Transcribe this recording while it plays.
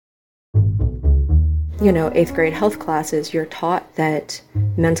eighth grade health classes, you're taught that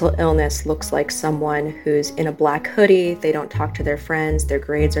mental illness looks like someone who's in a black hoodie, they don't talk to their friends, their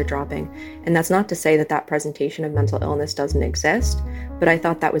grades are dropping. And that's not to say that that presentation of mental illness doesn't exist, but I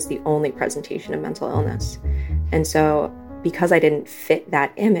thought that was the only presentation of mental illness. And so because I didn't fit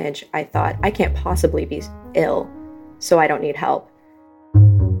that image, I thought I can't possibly be ill, so I don't need help.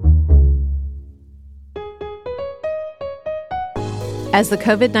 As the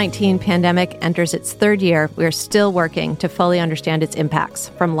COVID-19 pandemic enters its third year, we are still working to fully understand its impacts,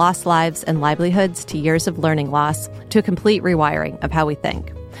 from lost lives and livelihoods to years of learning loss to a complete rewiring of how we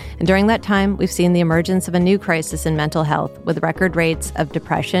think. And during that time, we've seen the emergence of a new crisis in mental health with record rates of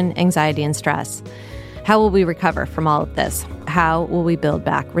depression, anxiety, and stress. How will we recover from all of this? How will we build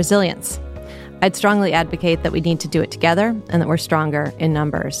back resilience? I'd strongly advocate that we need to do it together and that we're stronger in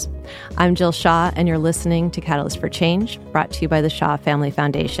numbers. I'm Jill Shaw, and you're listening to Catalyst for Change, brought to you by the Shaw Family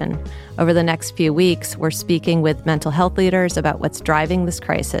Foundation. Over the next few weeks, we're speaking with mental health leaders about what's driving this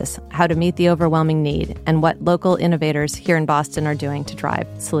crisis, how to meet the overwhelming need, and what local innovators here in Boston are doing to drive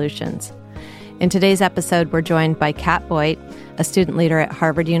solutions. In today's episode, we're joined by Kat Boyt, a student leader at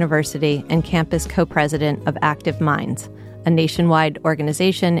Harvard University and campus co-president of Active Minds, a nationwide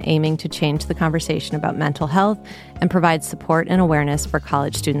organization aiming to change the conversation about mental health and provide support and awareness for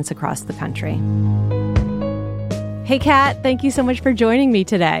college students across the country. Hey, Kat, thank you so much for joining me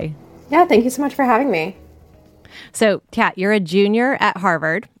today. Yeah, thank you so much for having me. So, Kat, you're a junior at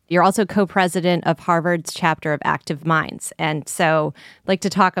Harvard. You're also co-president of Harvard's chapter of Active Minds. And so I'd like to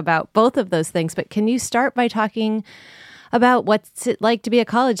talk about both of those things, but can you start by talking about what's it like to be a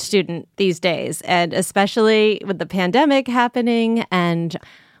college student these days, and especially with the pandemic happening and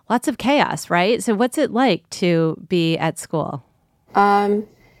lots of chaos, right? So what's it like to be at school?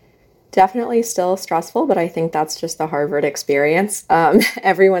 Definitely still stressful, but I think that's just the Harvard experience.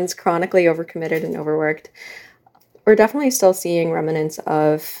 Everyone's chronically overcommitted and overworked. We're definitely still seeing remnants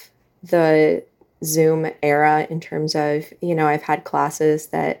of the Zoom era in terms of, I've had classes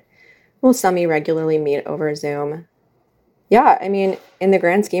that will semi-regularly meet over Zoom. Yeah, I mean, in the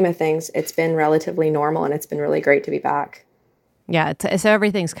grand scheme of things, it's been relatively normal, and it's been really great to be back. Yeah, so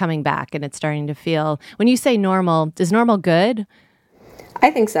everything's coming back, and it's starting to feel, when you say normal, is normal good?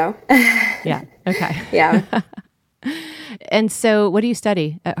 I think so. Yeah, okay. Yeah. And so what do you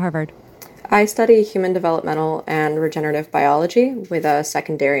study at Harvard? I study human developmental and regenerative biology with a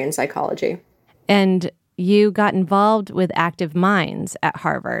secondary in psychology. And you got involved with Active Minds at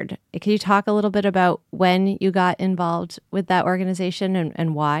Harvard. Can you talk a little bit about when you got involved with that organization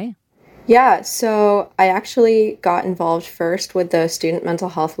and why? Yeah, so I actually got involved first with the Student Mental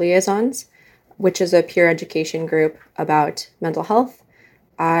Health Liaisons, which is a peer education group about mental health.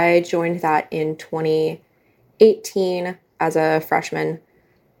 I joined that in 2018 as a freshman,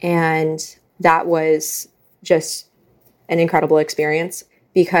 and that was just an incredible experience,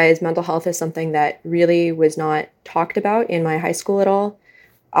 because mental health is something that really was not talked about in my high school at all.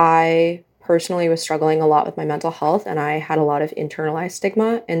 I personally was struggling a lot with my mental health, and I had a lot of internalized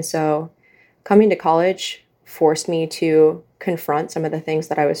stigma. And so coming to college forced me to confront some of the things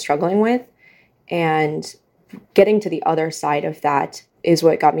that I was struggling with. And getting to the other side of that is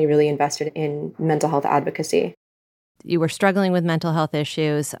what got me really invested in mental health advocacy. You were struggling with mental health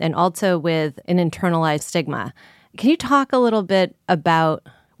issues and also with an internalized stigma. Can you talk a little bit about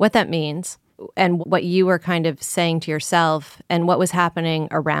what that means and what you were kind of saying to yourself and what was happening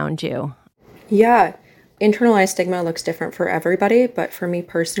around you? Yeah, internalized stigma looks different for everybody, but for me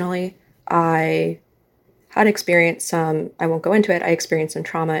personally, I had experienced some, I won't go into it, I experienced some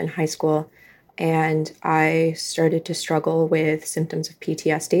trauma in high school, and I started to struggle with symptoms of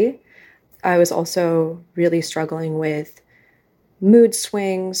PTSD. I was also really struggling with mood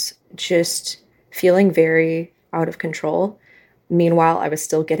swings, just feeling very out of control. Meanwhile, I was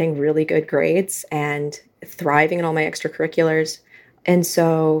still getting really good grades and thriving in all my extracurriculars. And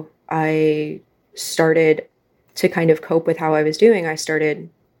so I started to kind of cope with how I was doing. I started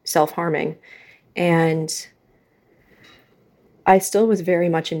self-harming. And I still was very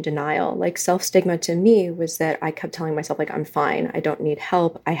much in denial. Like, self-stigma to me was that I kept telling myself, like, I'm fine. I don't need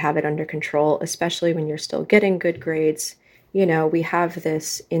help. I have it under control, especially when you're still getting good grades. We have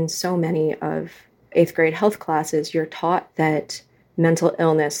this in so many of eighth grade health classes. You're taught that mental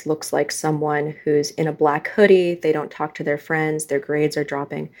illness looks like someone who's in a black hoodie, they don't talk to their friends, their grades are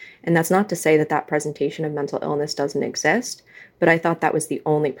dropping. And that's not to say that that presentation of mental illness doesn't exist, but I thought that was the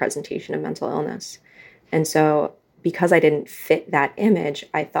only presentation of mental illness. And so because I didn't fit that image,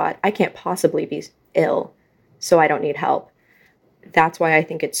 I thought I can't possibly be ill, so I don't need help. That's why I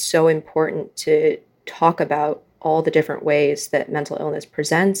think it's so important to talk about all the different ways that mental illness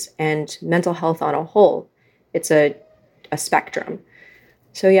presents and mental health on a whole. It's a spectrum.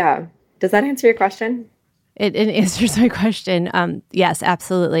 So yeah, does that answer your question? It answers my question. Yes,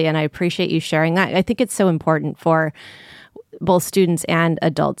 absolutely. And I appreciate you sharing that. I think it's so important for both students and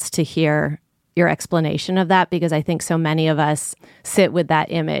adults to hear your explanation of that, because I think so many of us sit with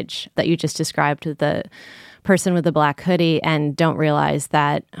that image that you just described, the person with the black hoodie, and don't realize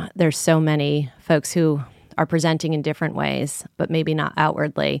that there's so many folks who are presenting in different ways, but maybe not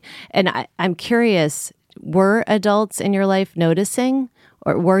outwardly. And I'm curious, were adults in your life noticing,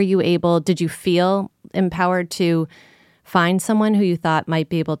 or did you feel empowered to find someone who you thought might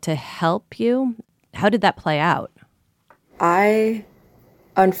be able to help you? How did that play out? I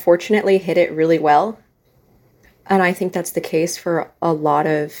unfortunately hit it really well. And I think that's the case for a lot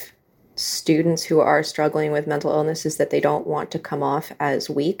of students who are struggling with mental illness, is that they don't want to come off as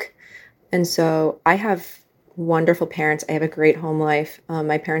weak. And so I have wonderful parents. I have a great home life.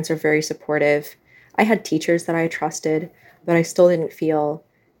 My parents are very supportive. I had teachers that I trusted, but I still didn't feel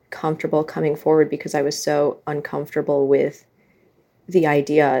comfortable coming forward because I was so uncomfortable with the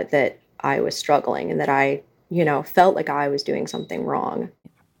idea that I was struggling and that I, felt like I was doing something wrong.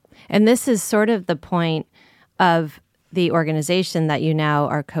 And this is sort of the point of the organization that you now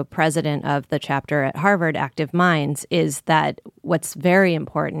are co-president of, the chapter at Harvard, Active Minds, is that what's very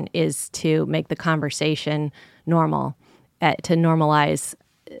important is to make the conversation normal, to normalize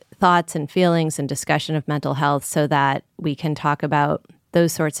thoughts and feelings and discussion of mental health so that we can talk about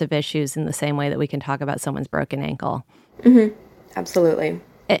those sorts of issues in the same way that we can talk about someone's broken ankle. Mm-hmm. Absolutely.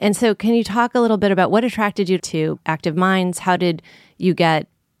 And so can you talk a little bit about what attracted you to Active Minds? How did you get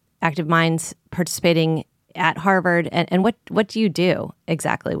Active Minds participating at Harvard? And what do you do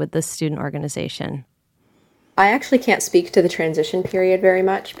exactly with this student organization? I actually can't speak to the transition period very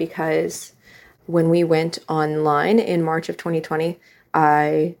much because when we went online in March of 2020,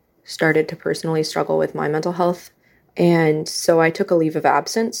 I started to personally struggle with my mental health. And so I took a leave of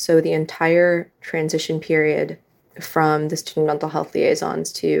absence. So the entire transition period from the student mental health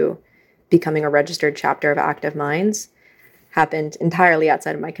liaisons to becoming a registered chapter of Active Minds happened entirely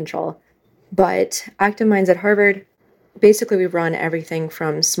outside of my control. But Active Minds at Harvard, basically we run everything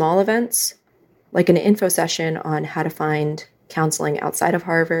from small events, like an info session on how to find counseling outside of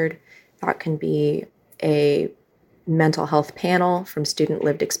Harvard. That can be a mental health panel from student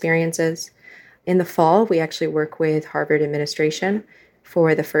lived experiences. In the fall, we actually work with Harvard administration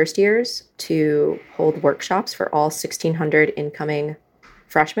for the first years to hold workshops for all 1,600 incoming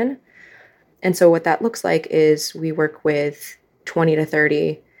freshmen. And so what that looks like is we work with 20 to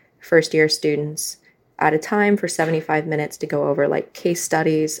 30 first-year students at a time for 75 minutes to go over like case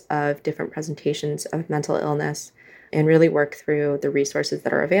studies of different presentations of mental illness and really work through the resources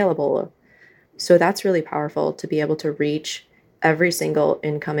that are available. So that's really powerful to be able to reach every single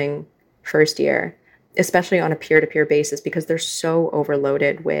incoming first year, especially on a peer-to-peer basis, because they're so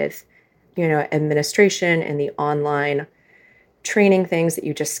overloaded with, administration and the online training things that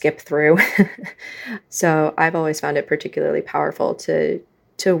you just skip through. So I've always found it particularly powerful to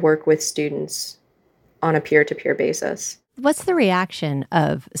work with students on a peer-to-peer basis. What's the reaction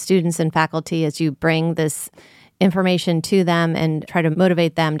of students and faculty as you bring this information to them and try to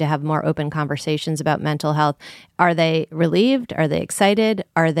motivate them to have more open conversations about mental health? Are they relieved? Are they excited?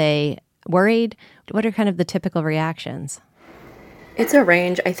 Are they worried? What are kind of the typical reactions? It's a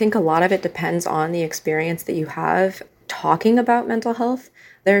range. I think a lot of it depends on the experience that you have talking about mental health.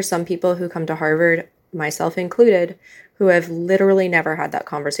 There are some people who come to Harvard, myself included, who have literally never had that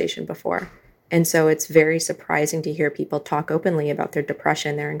conversation before. And so it's very surprising to hear people talk openly about their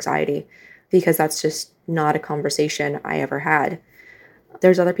depression, their anxiety, because that's just not a conversation I ever had.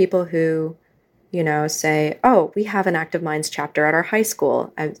 There's other people who, say, oh, we have an Active Minds chapter at our high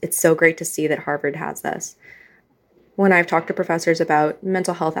school. And it's so great to see that Harvard has this. When I've talked to professors about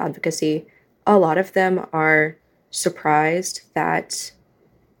mental health advocacy, a lot of them are surprised that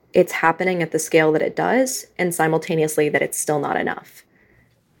it's happening at the scale that it does, and simultaneously that it's still not enough.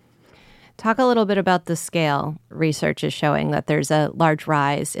 Talk a little bit about the scale. Research is showing that there's a large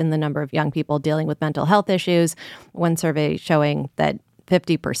rise in the number of young people dealing with mental health issues. One survey showing that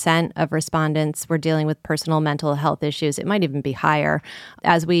 50% of respondents were dealing with personal mental health issues. It might even be higher.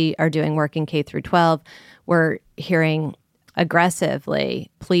 As we are doing work in K through 12, we're hearing aggressively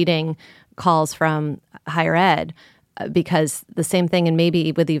pleading calls from higher ed because the same thing, and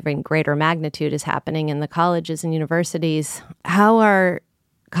maybe with even greater magnitude, is happening in the colleges and universities. How are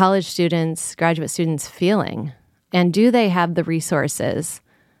college students, graduate students feeling? And do they have the resources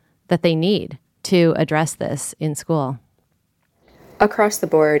that they need to address this in school? Across the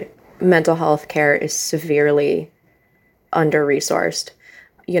board, mental health care is severely under-resourced.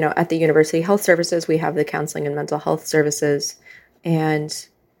 At the University Health Services, we have the counseling and mental health services, and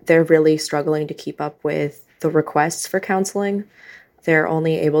they're really struggling to keep up with the requests for counseling. They're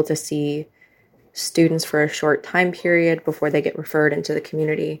only able to see students for a short time period before they get referred into the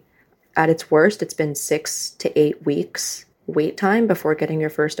community. At its worst, it's been 6 to 8 weeks wait time before getting your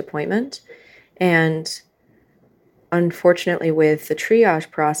first appointment. And unfortunately, with the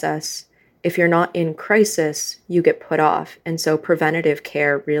triage process, if you're not in crisis, you get put off. And so preventative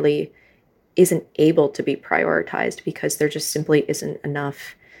care really isn't able to be prioritized because there just simply isn't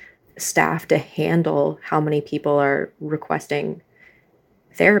enough staff to handle how many people are requesting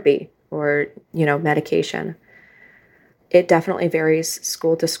therapy or, medication. It definitely varies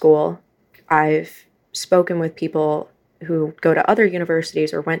school to school. I've spoken with people who go to other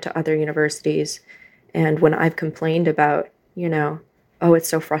universities or went to other universities, and when I've complained about, oh, it's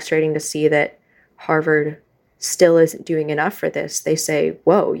so frustrating to see that Harvard still isn't doing enough for this, they say,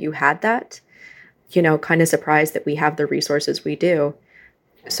 whoa, you had that? Kind of surprised that we have the resources we do.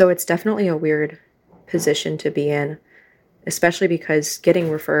 So it's definitely a weird position to be in, especially because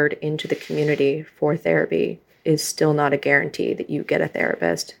getting referred into the community for therapy is still not a guarantee that you get a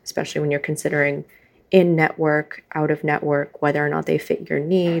therapist, especially when you're considering in-network, out-of-network, whether or not they fit your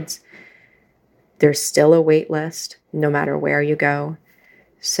needs. There's still a wait list, no matter where you go.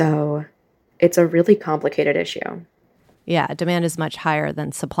 So it's a really complicated issue. Yeah, demand is much higher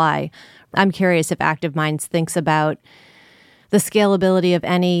than supply. I'm curious if Active Minds thinks about the scalability of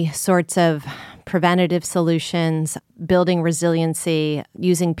any sorts of preventative solutions, building resiliency,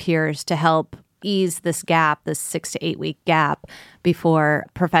 using peers to help ease this gap, this 6 to 8 week gap before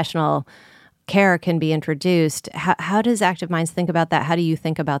professional care can be introduced. How does Active Minds think about that? How do you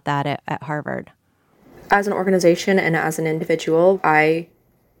think about that at Harvard? As an organization and as an individual, I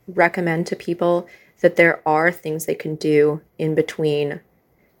recommend to people that there are things they can do in between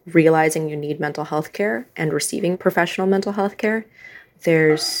realizing you need mental health care and receiving professional mental health care.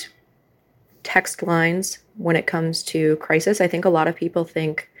 There's text lines when it comes to crisis. I think a lot of people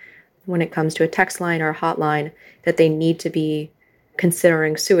think when it comes to a text line or a hotline that they need to be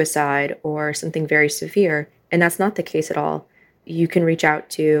considering suicide or something very severe, and that's not the case at all. You can reach out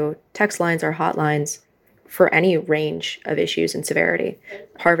to text lines or hotlines for any range of issues and severity.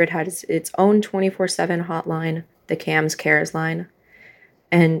 Harvard has its own 24/7 hotline, the CAMS CARES line.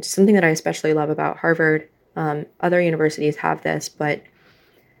 And something that I especially love about Harvard, other universities have this, but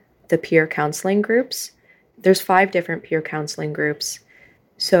the peer counseling groups, there's 5 different peer counseling groups.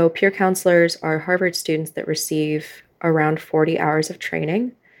 So peer counselors are Harvard students that receive around 40 hours of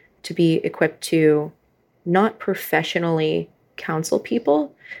training to be equipped to not professionally counsel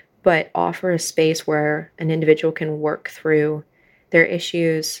people, but offer a space where an individual can work through their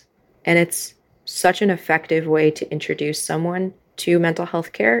issues. And it's such an effective way to introduce someone to mental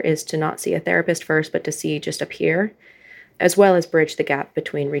health care is to not see a therapist first, but to see just a peer, as well as bridge the gap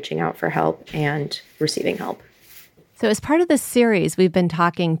between reaching out for help and receiving help. So as part of this series, we've been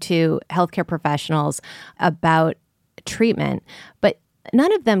talking to healthcare professionals about treatment, but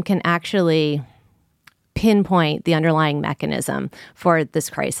none of them can actually pinpoint the underlying mechanism for this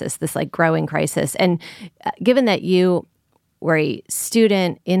crisis, this growing crisis. And given that you were a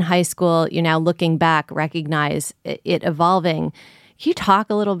student in high school, you now looking back, recognize it evolving. Can you talk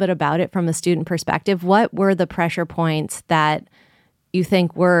a little bit about it from a student perspective? What were the pressure points that you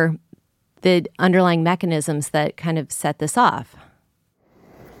think were the underlying mechanisms that kind of set this off?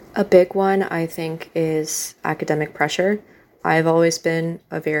 A big one, I think, is academic pressure. I've always been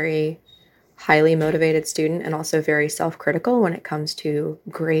a very highly motivated student and also very self-critical when it comes to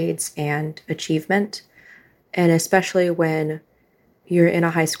grades and achievement. And especially when you're in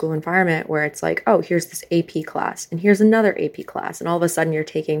a high school environment where it's like, oh, here's this AP class and here's another AP class. And all of a sudden you're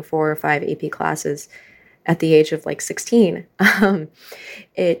taking 4 or 5 AP classes at the age of 16.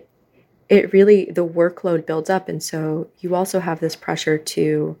 It really, the workload builds up. And so you also have this pressure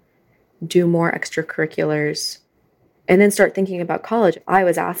to do more extracurriculars and then start thinking about college. I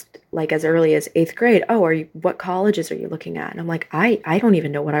was asked as early as 8th grade, oh, what colleges are you looking at? And I'm like, I don't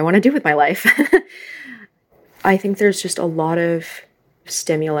even know what I want to do with my life. I think there's just a lot of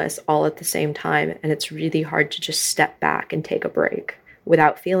stimulus all at the same time, and it's really hard to just step back and take a break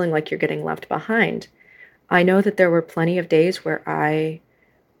without feeling like you're getting left behind. I know that there were plenty of days where I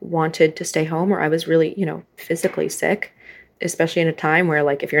wanted to stay home or I was really, physically sick, especially in a time where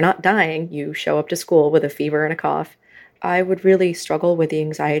if you're not dying, you show up to school with a fever and a cough. I would really struggle with the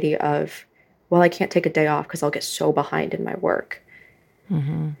anxiety of, well, I can't take a day off because I'll get so behind in my work.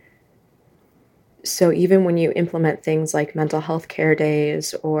 Mm-hmm. So even when you implement things like mental health care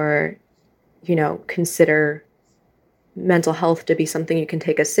days or, consider mental health to be something you can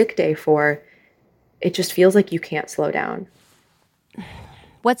take a sick day for, it just feels like you can't slow down.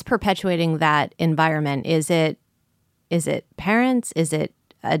 What's perpetuating that environment? Is it parents? Is it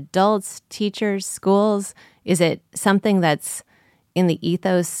adults, teachers, schools? Is it something that's in the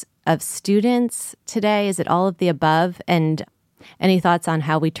ethos of students today? Is it all of the above? And any thoughts on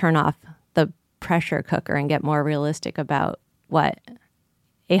how we turn off the pressure cooker and get more realistic about what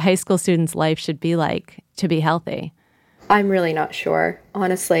a high school student's life should be like to be healthy? I'm really not sure.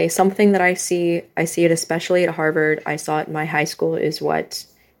 Honestly, something that I see it especially at Harvard, I saw it in my high school, is what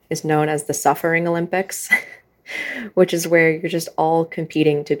is known as the suffering Olympics, which is where you're just all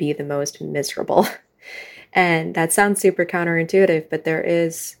competing to be the most miserable. And that sounds super counterintuitive, but there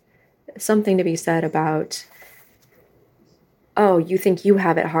is something to be said about, oh, you think you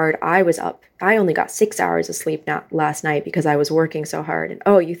have it hard. I was up. I only got 6 hours of sleep last night because I was working so hard. And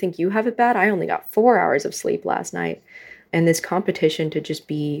oh, you think you have it bad? I only got 4 hours of sleep last night. And this competition to just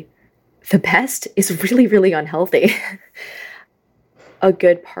be the best is really, really unhealthy. A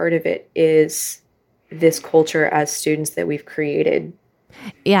good part of it is this culture as students that we've created.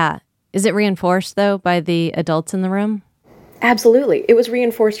 Yeah. Is it reinforced, though, by the adults in the room? Absolutely. It was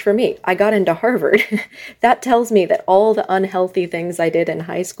reinforced for me. I got into Harvard. That tells me that all the unhealthy things I did in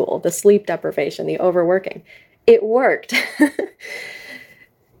high school, the sleep deprivation, the overworking, it worked.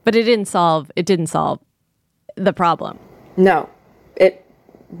 But it didn't solve the problem. No, it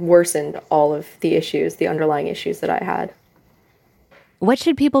worsened all of the issues, the underlying issues that I had. What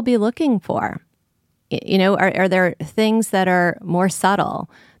should people be looking for? Are there things that are more subtle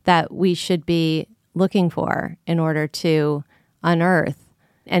that we should be looking for in order to unearth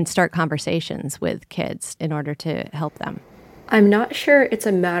and start conversations with kids in order to help them? I'm not sure it's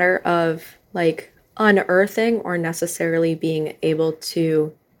a matter of like unearthing or necessarily being able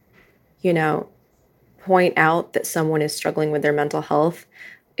to, you know, point out that someone is struggling with their mental health.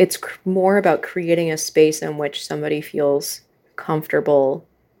 It's more about creating a space in which somebody feels comfortable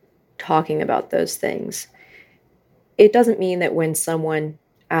talking about those things. It doesn't mean that when someone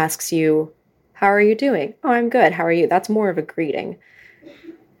asks you, how are you doing? Oh, I'm good. How are you? That's more of a greeting.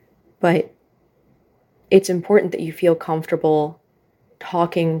 But it's important that you feel comfortable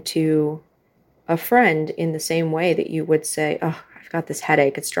talking to a friend in the same way that you would say, oh, I've got this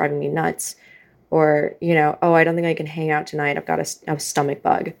headache. It's driving me nuts. Or, oh, I don't think I can hang out tonight. I've got a stomach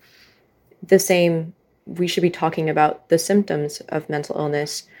bug. The same, we should be talking about the symptoms of mental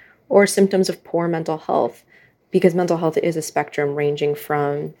illness or symptoms of poor mental health, because mental health is a spectrum ranging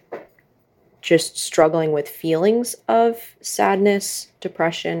from just struggling with feelings of sadness,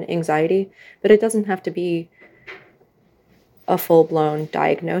 depression, anxiety, but it doesn't have to be a full-blown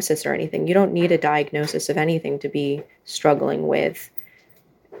diagnosis or anything. You don't need a diagnosis of anything to be struggling with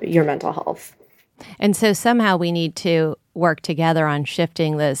your mental health. And so somehow we need to work together on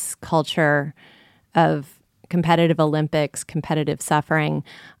shifting this culture of competitive Olympics, competitive suffering,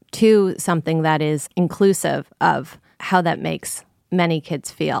 to something that is inclusive of how that makes many kids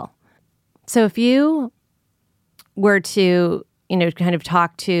feel. So if you were to, kind of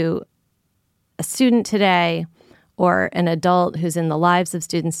talk to a student today or an adult who's in the lives of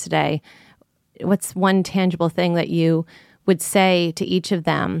students today, what's one tangible thing that you would say to each of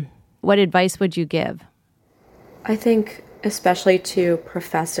them? What advice would you give? I think especially to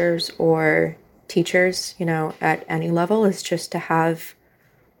professors or teachers, at any level, is just to have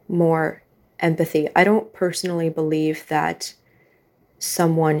more empathy. I don't personally believe that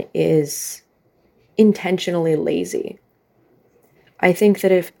someone is intentionally lazy. I think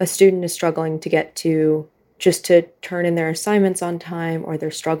that if a student is struggling to get to just to turn in their assignments on time, or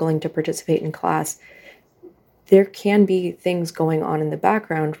they're struggling to participate in class, there can be things going on in the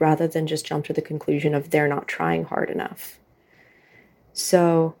background rather than just jump to the conclusion of they're not trying hard enough.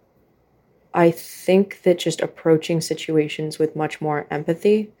 So I think that just approaching situations with much more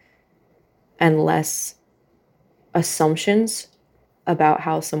empathy and less assumptions about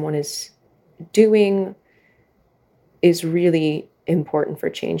how someone is doing is really important for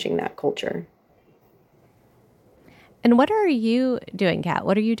changing that culture. And what are you doing, Kat?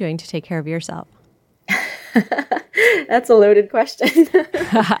 What are you doing to take care of yourself? That's a loaded question.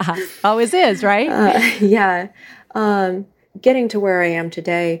 Always is, right? Yeah. Getting to where I am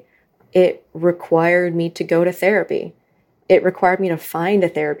today, it required me to go to therapy. It required me to find a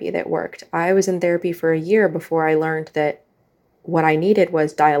therapy that worked. I was in therapy for a year before I learned that what I needed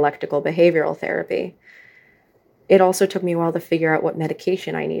was dialectical behavioral therapy. It also took me a while to figure out what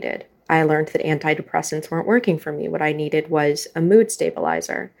medication I needed. I learned that antidepressants weren't working for me. What I needed was a mood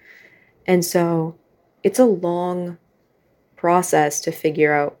stabilizer. And so it's a long process to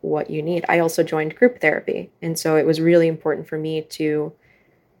figure out what you need. I also joined group therapy. And so it was really important for me to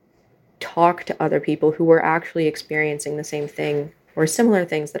talk to other people who were actually experiencing the same thing or similar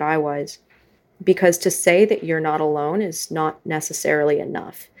things that I was, because to say that you're not alone is not necessarily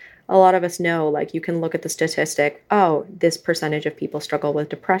enough. A lot of us know, like, you can look at the statistic, oh, this percentage of people struggle with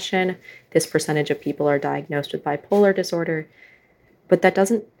depression, this percentage of people are diagnosed with bipolar disorder, but it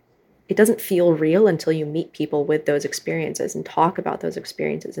doesn't feel real until you meet people with those experiences and talk about those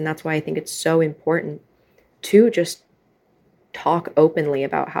experiences. And that's why I think it's so important to just talk openly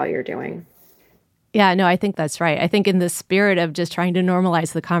about how you're doing. Yeah, no, I think that's right. I think in the spirit of just trying to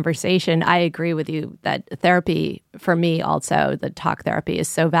normalize the conversation, I agree with you that therapy, for me also, the talk therapy is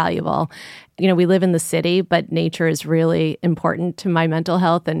so valuable. You know, we live in the city, but nature is really important to my mental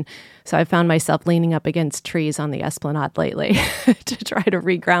health. And so I found myself leaning up against trees on the Esplanade lately to try to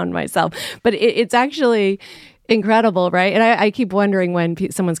reground myself. But it's actually incredible, right? And I keep wondering when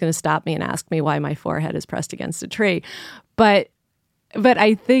someone's going to stop me and ask me why my forehead is pressed against a tree. But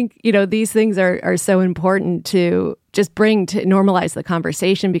I think, you know, these things are so important to just bring to normalize the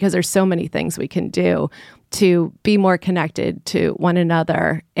conversation, because there's so many things we can do to be more connected to one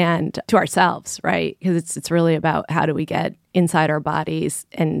another and to ourselves, right? Because it's really about how do we get inside our bodies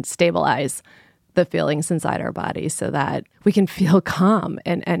and stabilize the feelings inside our bodies so that we can feel calm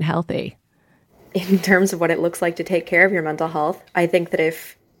and healthy. In terms of what it looks like to take care of your mental health, I think that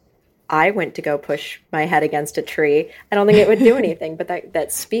if I went to go push my head against a tree, I don't think it would do anything. But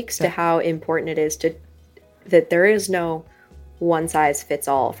that speaks to how important it is that there is no one size fits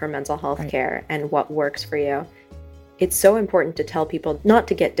all for mental health care and what works for you. It's so important to tell people not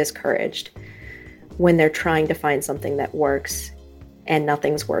to get discouraged when they're trying to find something that works and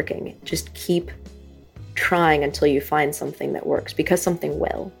nothing's working. Just keep trying until you find something that works, because something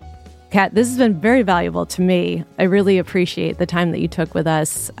will. Kat, this has been very valuable to me. I really appreciate the time that you took with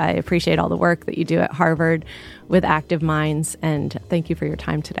us. I appreciate all the work that you do at Harvard with Active Minds, and thank you for your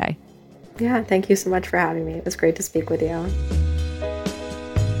time today. Yeah, thank you so much for having me. It was great to speak with you.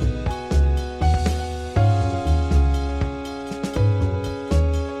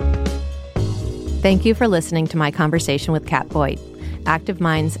 Thank you for listening to my conversation with Kat Voigt. Active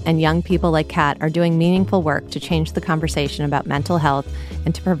Minds and young people like Kat are doing meaningful work to change the conversation about mental health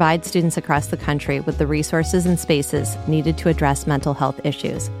and to provide students across the country with the resources and spaces needed to address mental health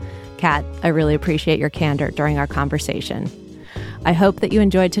issues. Kat, I really appreciate your candor during our conversation. I hope that you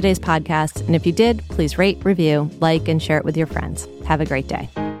enjoyed today's podcast, and if you did, please rate, review, like, and share it with your friends. Have a great day.